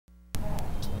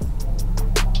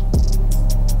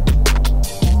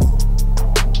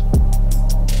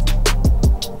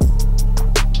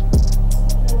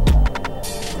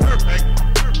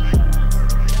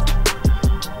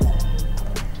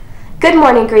Good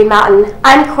morning, Green Mountain.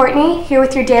 I'm Courtney, here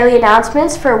with your daily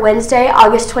announcements for Wednesday,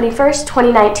 August 21st,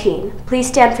 2019. Please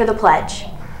stand for the pledge.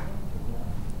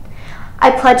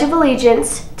 I pledge of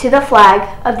allegiance to the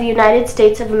flag of the United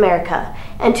States of America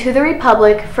and to the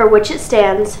republic for which it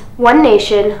stands, one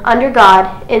nation, under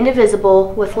God,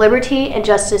 indivisible, with liberty and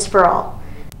justice for all.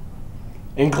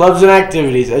 In clubs and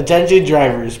activities, attention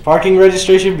drivers, parking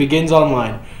registration begins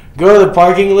online. Go to the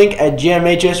parking link at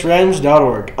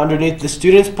GMHSRams.org underneath the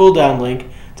Students Pull-Down link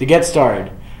to get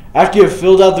started. After you have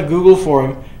filled out the Google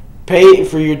form, pay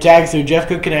for your tag through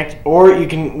Jeffco Connect, or you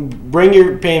can bring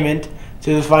your payment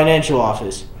to the financial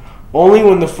office. Only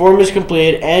when the form is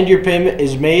completed and your payment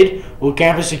is made will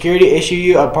campus security issue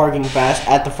you a parking pass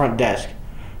at the front desk.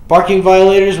 Parking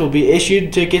violators will be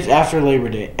issued tickets after Labor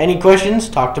Day. Any questions?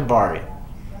 Talk to Bari.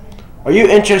 Are you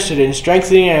interested in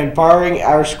strengthening and empowering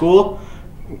our school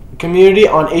community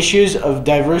on issues of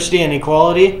diversity and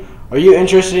equality? Are you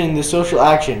interested in the social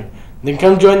action? Then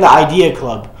come join the Idea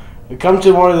Club. Come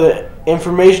to one of the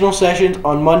informational sessions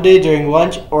on Monday during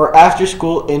lunch or after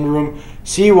school in room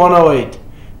C108.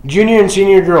 Junior and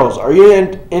senior girls, are you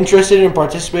interested in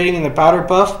participating in the Powder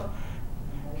Puff?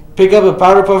 Pick up a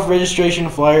Powder Puff registration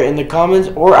flyer in the Commons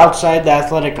or outside the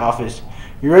athletic office.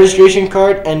 Your registration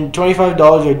card and $25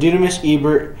 are due to Miss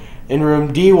Ebert in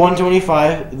room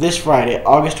D125 this Friday,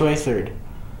 August 23rd.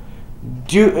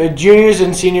 Juniors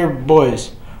and senior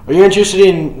boys, are you interested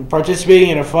in participating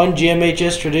in a fun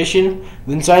GMHS tradition?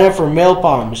 Then sign up for Male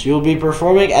Palms. You will be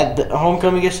performing at the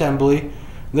Homecoming Assembly.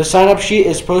 The sign-up sheet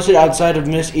is posted outside of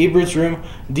Miss Ebert's room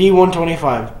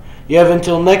D125. You have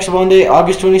until next Monday,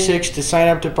 August 26th to sign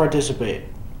up to participate.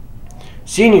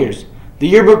 Seniors, the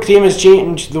yearbook theme has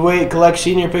changed the way it collects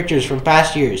senior pictures from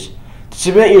past years. To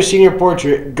submit your senior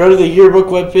portrait, go to the yearbook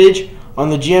webpage on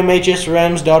the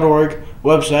GMHSRams.org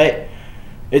website.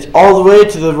 It's all the way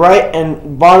to the right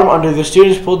and bottom under the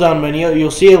Students Pull-Down menu. You'll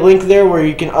see a link there where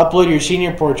you can upload your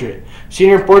senior portrait.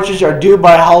 Senior portraits are due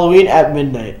by Halloween at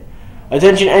midnight.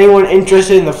 Attention anyone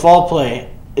interested in the fall play,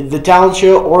 the talent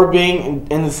show, or being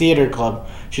in the theater club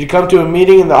should come to a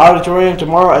meeting in the auditorium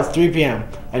tomorrow at 3 p.m.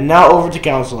 And now over to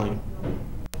counseling.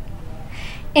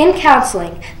 In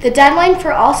counseling, the deadline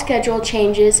for all schedule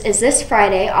changes is this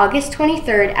Friday, August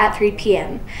 23rd at 3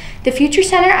 p.m. The Future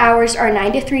Center hours are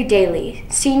 9 to 3 daily.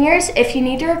 Seniors, if you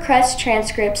need to request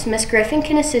transcripts, Ms. Griffin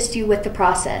can assist you with the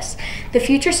process. The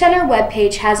Future Center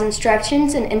webpage has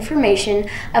instructions and information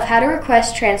of how to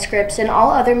request transcripts and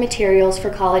all other materials for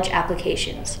college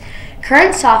applications.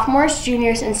 Current sophomores,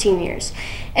 juniors, and seniors,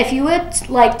 if you would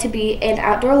like to be an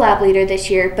outdoor lab leader this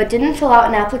year but didn't fill out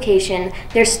an application,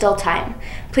 there's still time.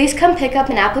 Please come pick up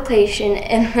an application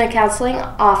in the counseling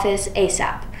office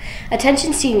ASAP.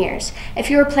 Attention seniors,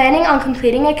 if you are planning on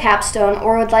completing a capstone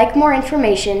or would like more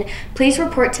information, please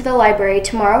report to the library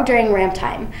tomorrow during RAM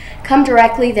time. Come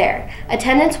directly there.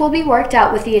 Attendance will be worked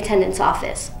out with the attendance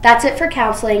office. That's it for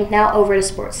counseling. Now over to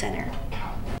Sports Center.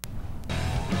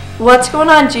 What's going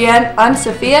on, GM? I'm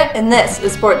Sophia, and this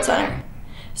is Sports Center.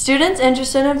 Students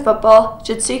interested in football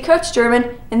should see Coach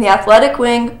German in the athletic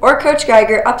wing or Coach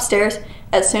Geiger upstairs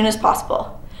as soon as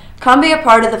possible. Come be a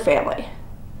part of the family.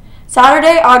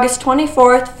 Saturday, August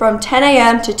 24th from 10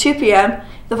 a.m. to 2 p.m.,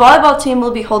 the volleyball team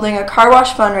will be holding a car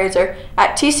wash fundraiser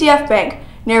at TCF Bank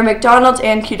near McDonald's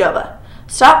and Qdoba.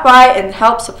 Stop by and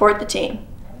help support the team.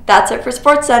 That's it for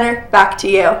Sports Center. Back to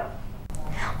you.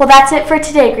 Well, that's it for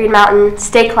today, Green Mountain.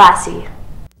 Stay classy.